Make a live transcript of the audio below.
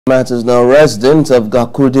Matters now, residents of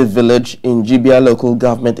Gakurdi village in Jibia local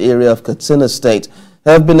government area of Katsina state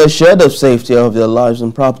have been assured of safety of their lives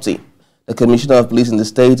and property. The Commissioner of Police in the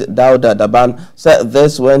state, Dauda Dabban, said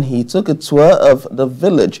this when he took a tour of the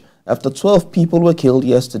village after 12 people were killed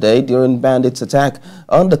yesterday during bandits' attack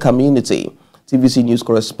on the community. TVC News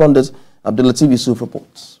correspondent Abdulatif Yusuf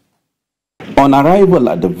reports. On arrival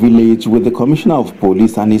at the village with the Commissioner of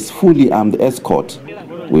Police and his fully armed escort,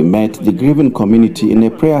 we met the grieving community in a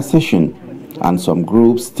prayer session and some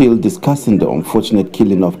groups still discussing the unfortunate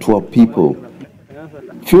killing of 12 people.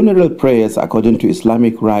 Funeral prayers according to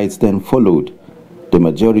Islamic rites then followed. The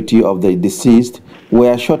majority of the deceased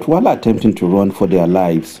were shot while attempting to run for their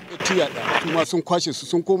lives.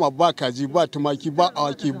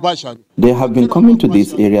 They have been coming to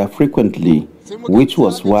this area frequently, which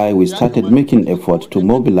was why we started making efforts to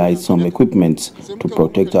mobilize some equipment to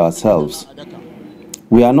protect ourselves.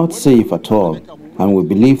 We are not safe at all, and we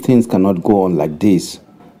believe things cannot go on like this.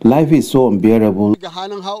 Life is so unbearable.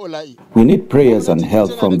 We need prayers and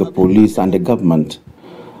help from the police and the government.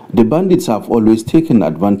 The bandits have always taken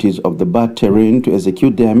advantage of the bad terrain to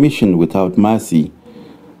execute their mission without mercy.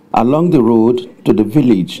 Along the road to the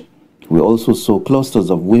village, we also saw clusters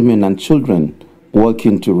of women and children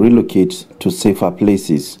working to relocate to safer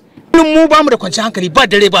places.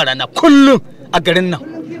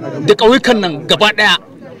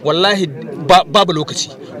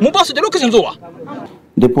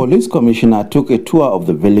 The police commissioner took a tour of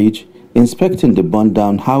the village, inspecting the burned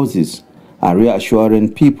down houses and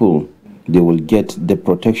reassuring people they will get the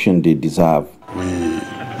protection they deserve. We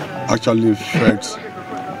actually felt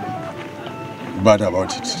bad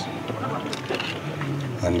about it,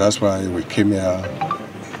 and that's why we came here.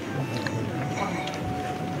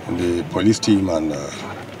 The police team and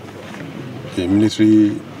the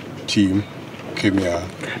military team came here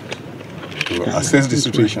to assess the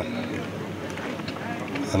situation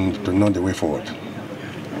and to know the way forward.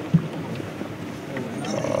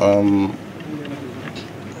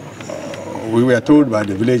 We were told by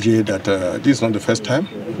the village that this is not the first time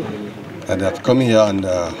that they have come here, and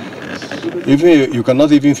even you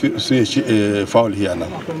cannot even see a fowl here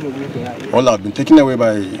now. All have been taken away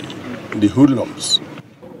by the hoodlums.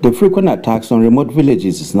 The frequent attacks on remote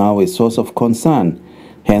villages is now a source of concern,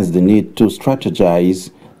 hence the need to strategize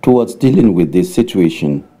towards dealing with this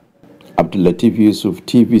situation. Abdulatif Yusuf,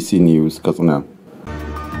 TVC News, Katsina.